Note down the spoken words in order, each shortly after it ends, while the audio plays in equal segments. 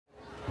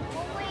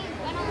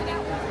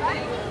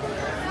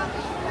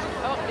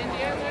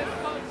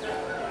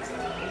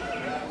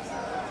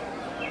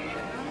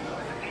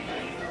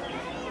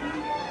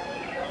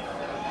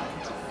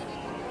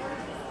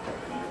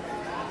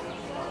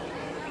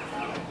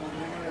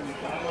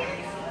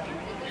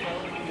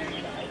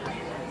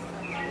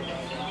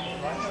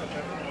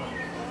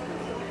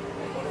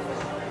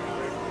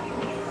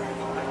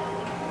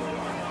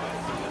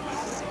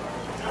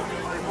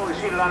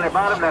seated on their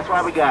bottom. That's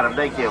why we got them.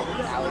 Thank you.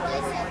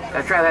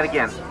 Let's try that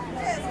again.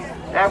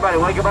 Everybody,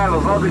 wave goodbye to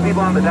those lovely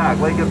people on the dock.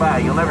 Wave goodbye.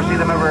 You'll never see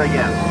them ever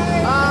again.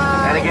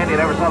 And again, you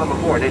never saw them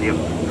before, did you?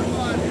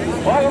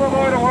 Welcome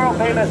aboard the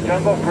world-famous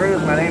Jungle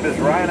Cruise. My name is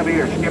Ryan. I'll be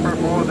your skipper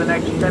for the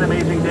next 10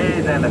 amazing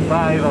days and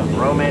 5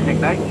 romantic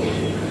nights.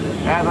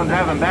 As I'm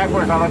driving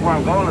backwards, I look where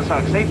I'm going to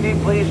talk safety.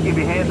 Please keep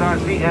your hands on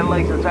feet and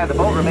legs inside the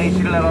boat. Remain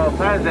seated at all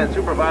times and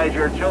supervise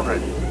your children.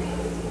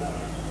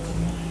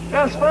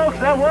 Yes, folks,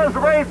 that was the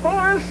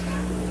rainforest.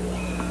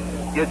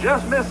 You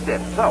just missed it.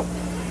 So,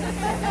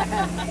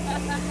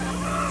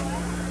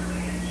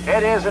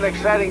 it is an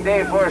exciting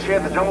day for us here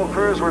at the Jungle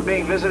Cruise. We're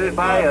being visited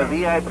by a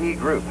VIP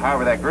group.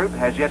 However, that group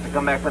has yet to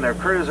come back from their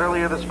cruise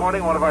earlier this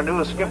morning. One of our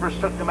newest skippers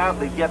took them out.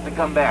 They've yet to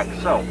come back.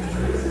 So,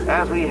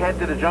 as we head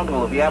to the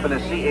jungle, if you happen to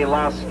see a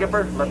lost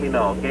skipper, let me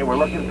know. Okay, we're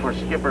looking for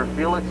Skipper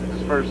Felix. It's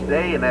his first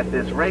day, and at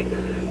this rate,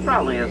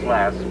 probably his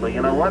last. But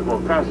you know what?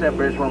 We'll cross that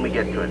bridge when we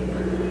get to it.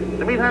 In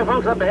the meantime,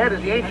 folks, up ahead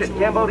is the ancient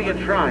Cambodian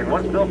shrine,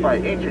 once built by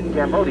ancient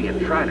Cambodian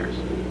Shriners.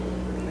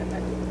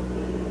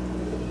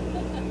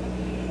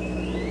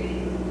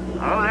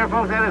 Oh, there,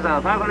 folks, that is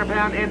a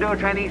 500-pound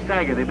Indo-Chinese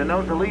tiger. They've been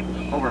known to leap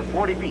over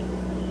 40 feet.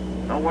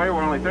 Don't worry,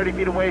 we're only 30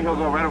 feet away. He'll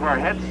go right over our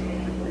heads,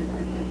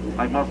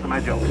 like most of my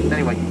jokes.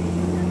 Anyway.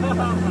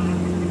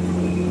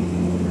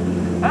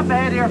 Up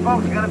ahead here,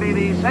 folks, is going to be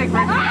the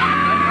sacred Indian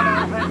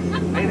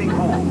elephant bathing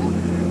pool,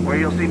 where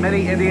you'll see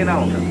many Indian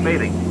elephants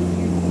bathing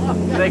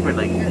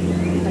sacredly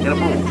in a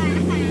pool.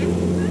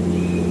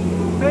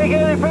 Make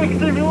any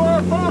pictures if you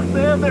want, folks.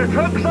 They have their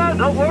trucks on.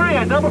 Don't worry,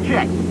 I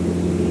double-checked.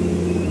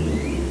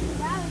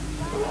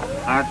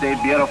 Aren't they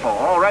beautiful?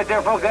 Oh, right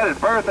there, folks, that is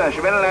Bertha.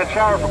 She's been in that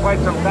shower for quite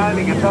some time.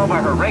 You can tell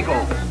by her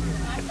wrinkles.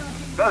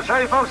 So,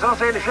 sorry, folks, don't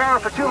stay in the shower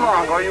for too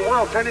long, or you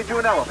will turn into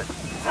an elephant.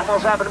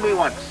 Almost happened to me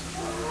once.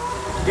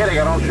 Kidding,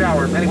 I don't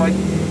shower. Anyway.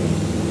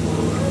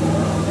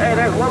 Hey,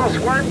 there's Little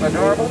Squirt.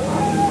 Adorable.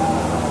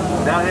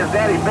 Now, his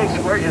daddy, Big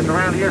Squirt, is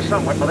around here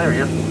somewhere. Well, there he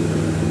is.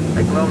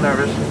 Make a little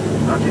nervous.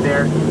 Don't you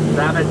dare.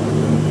 Stop it.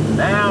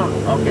 Down.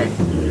 Okay.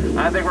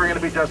 I think we're going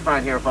to be just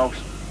fine here, folks.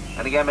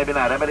 And again, maybe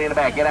not. Everybody in the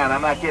back, get out.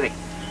 I'm not kidding.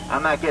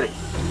 I'm not kidding.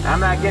 I'm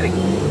not kidding.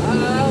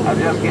 I'm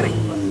just kidding.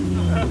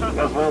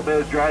 Just a little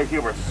bit of dry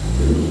humor.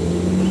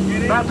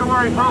 Not to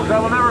worry, folks. I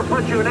will never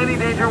put you in any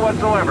danger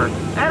whatsoever.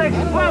 An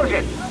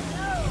explosion!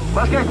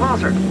 Let's get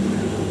closer.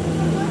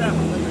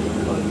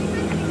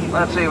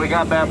 Let's see. We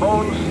got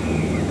baboons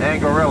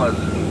and gorillas.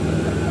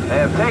 They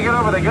have taken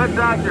over the good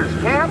doctor's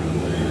camp.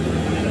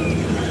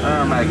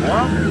 Oh, my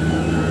God.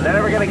 They're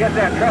never going to get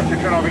that truck to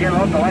turn over again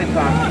and let the lights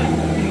on.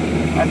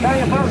 I tell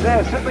you, folks, they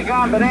have simply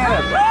gone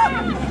bananas.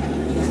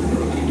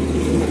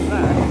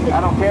 I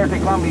don't care if they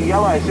call me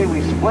yellow. I say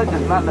we split.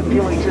 It's not an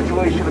appealing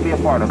situation to be a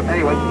part of.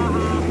 Anyway.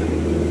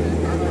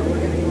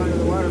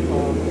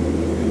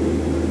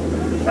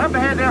 Up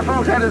ahead there,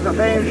 folks, that is the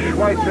famed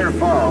Schweitzer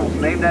Falls,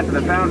 named after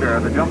the founder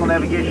of the Jungle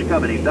Navigation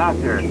Company,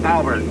 Dr.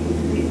 Albert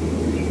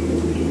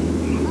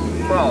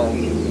Falls.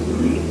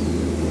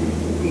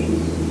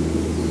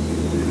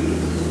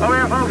 Over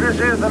here, folks, this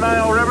is the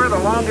Nile River, the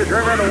longest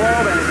river in the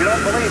world, and if you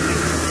don't believe me,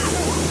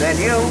 then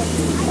you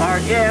are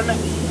in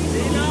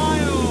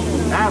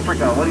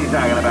Africa. What are you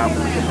talking about?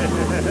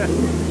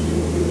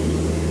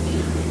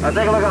 Now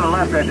take a look on the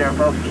left right there,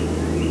 folks.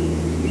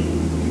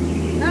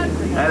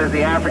 That is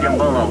the African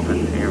bull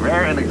elephant, a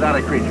rare and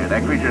exotic creature.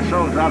 That creature is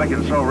so exotic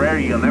and so rare,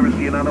 you'll never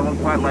see another one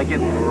quite like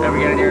it. Never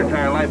get it in your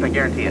entire life, I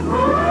guarantee it. Over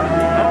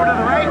to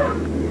the right.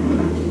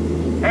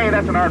 Hey,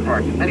 that's an art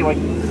park. Anyway.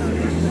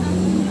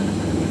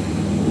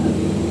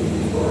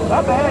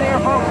 Up ahead here,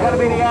 folks, is going to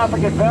be the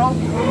African bell.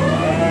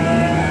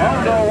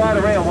 Home to a wide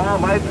array of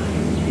wildlife.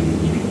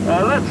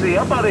 Let's see,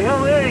 up on the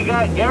hill there, you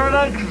got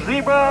Aranucks,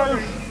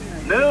 zebras,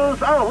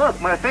 gnus. Oh,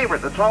 look, my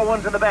favorite, the tall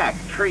ones in the back,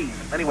 trees.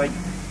 Anyway.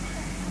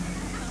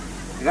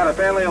 You got a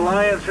family of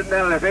lions sitting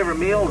down at their favorite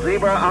meal,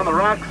 zebra on the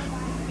rocks,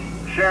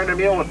 sharing their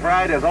meal with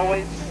pride as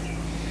always.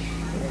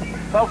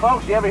 So,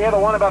 folks, you ever hear the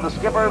one about the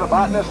skipper, the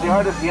botanist, the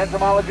artist, the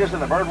entomologist,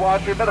 and the bird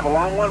watcher? A bit of a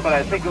long one, but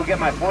I think you'll get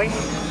my point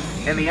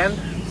in the end.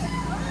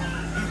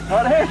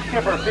 Well, there's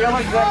Skipper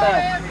Felix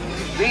and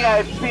the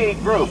VIP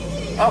group.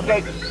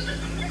 Okay,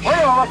 we're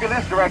going to look in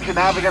this direction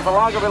now because the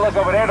longer we look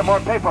over there, the more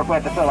paperwork we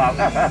have to fill out.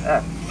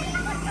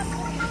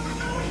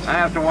 I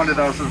have to wonder,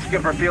 though, since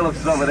Skipper Felix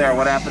is over there,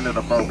 what happened to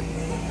the boat?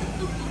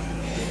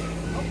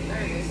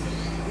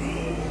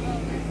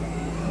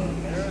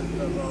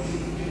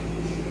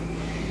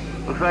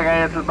 Looks like I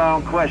answered my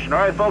own question. All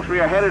right, folks, we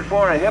are headed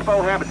for a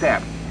hippo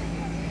habitat.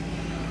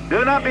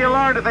 Do not be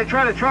alarmed if they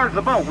try to charge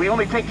the boat. We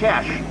only take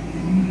cash.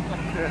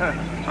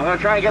 I'm going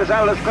to try and get us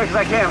out of this as quick as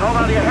I can. Hold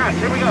on to your hats.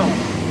 Here we go.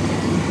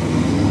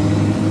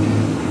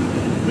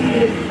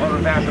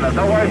 Wasn't fast enough.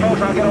 Don't worry,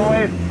 folks. I'll get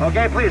away.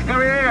 Okay, please,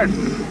 cover your ears.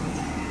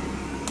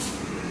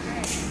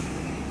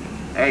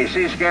 Hey,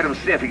 she scared him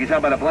stiff. You can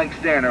tell by the blank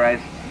stare in her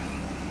eyes.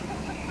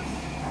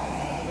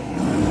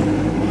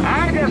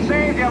 I just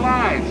saved your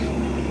lives.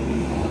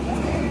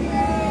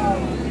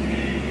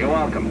 You're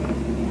welcome.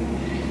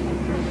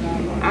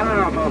 I don't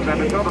know, folks. I've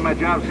been told that my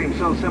job seems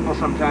so simple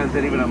sometimes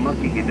that even a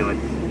monkey can do it.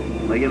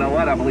 But you know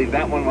what? I believe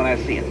that one when I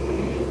see it.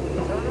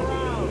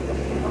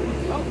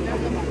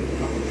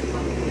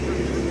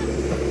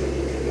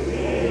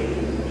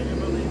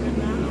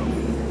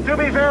 To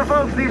be fair,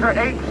 folks, these are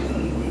apes.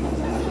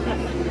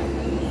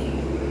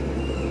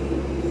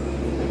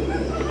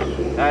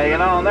 You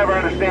know, I'll never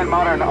understand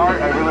modern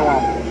art. I really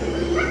won't.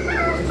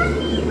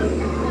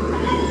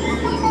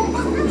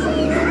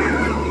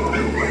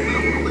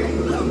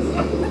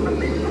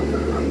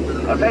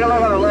 I'll take a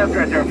look on the left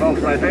right there,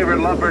 folks. My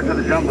favorite lovebirds of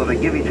the jungle. They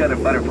give each other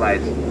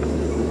butterflies.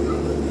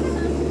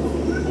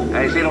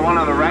 You see the one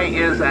on the right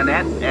is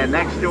Annette, and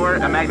next to her,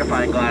 a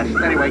magnifying glass.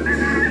 Anyway.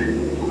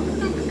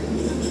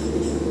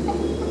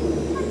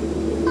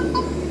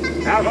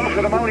 Now, folks, the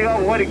ceremonial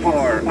we're waiting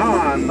for.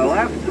 On the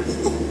left,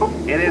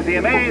 it is the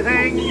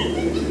amazing,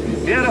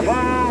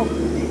 beautiful,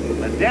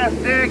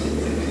 majestic,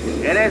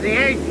 it is the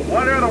eighth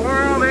wonder of the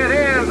world. It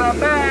is the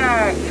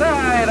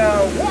backside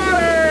of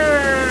water!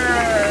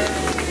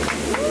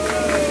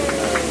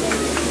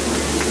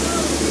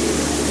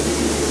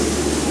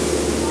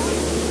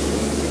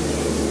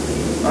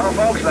 Well,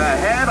 folks, the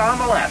head on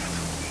the left.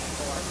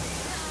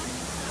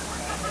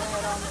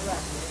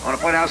 I want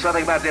to point out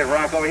something about this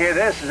rock over here.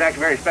 This is actually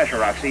very special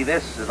rock. See,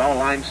 this is all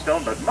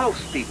limestone, but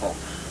most people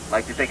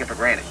like to take it for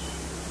granted.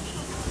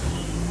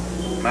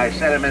 My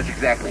sentiments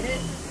exactly.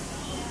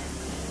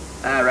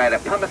 All right, I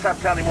promise not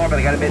to tell anymore, but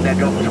I got to admit that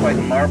joke was quite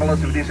marvelous,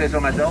 if I do say so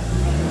myself.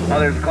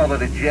 Others call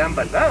it a gem,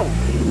 but no.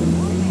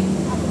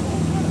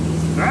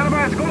 Right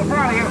about school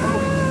Friday here,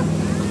 folks.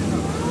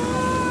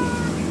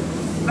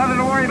 Nothing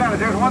to worry about it.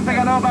 There's one thing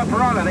I know about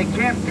Pirana. They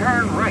can't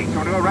turn right, so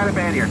we're going to go right up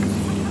ahead here.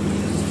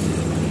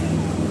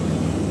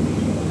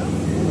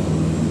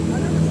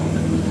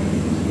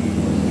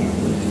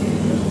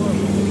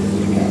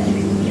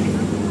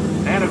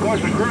 And of course,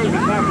 the cruise is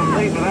not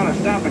complete without a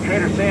stop at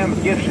Trader Sam's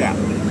gift shop.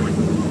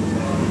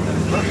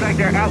 Looks like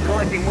they're out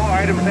collecting more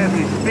items as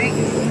we speak.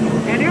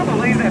 Can you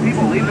believe that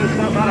people leave this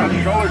stuff out on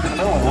strollers in the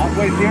middle of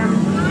walkways here?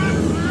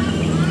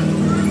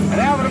 And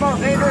now for the most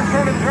dangerous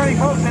turn of the journey,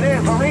 folks, it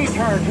is a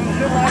return to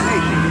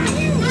civilization.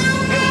 Give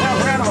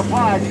yourself a round of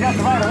applause.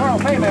 Justify the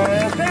world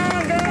famous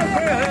Down Goes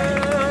Cruise!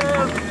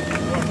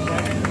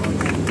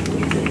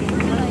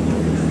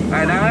 All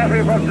right, now after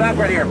you're supposed to dock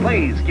right here,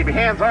 please keep your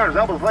hands, arms,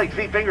 elbows, legs,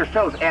 feet, fingers,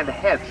 toes, and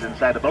heads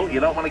inside the boat. You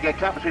don't want to get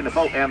caught between the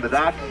boat and the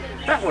dock.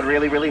 That would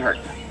really, really hurt.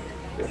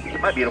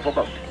 My beautiful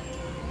boat.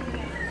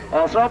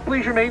 Also,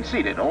 please remain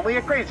seated. Only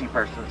a crazy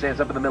person stands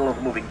up in the middle of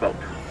a moving boat.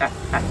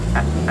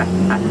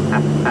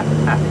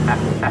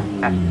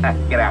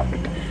 Get out.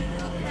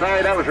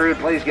 Sorry, that was rude.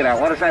 Please get out.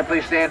 One aside,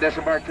 please stand,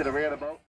 disembark to the rear of the boat.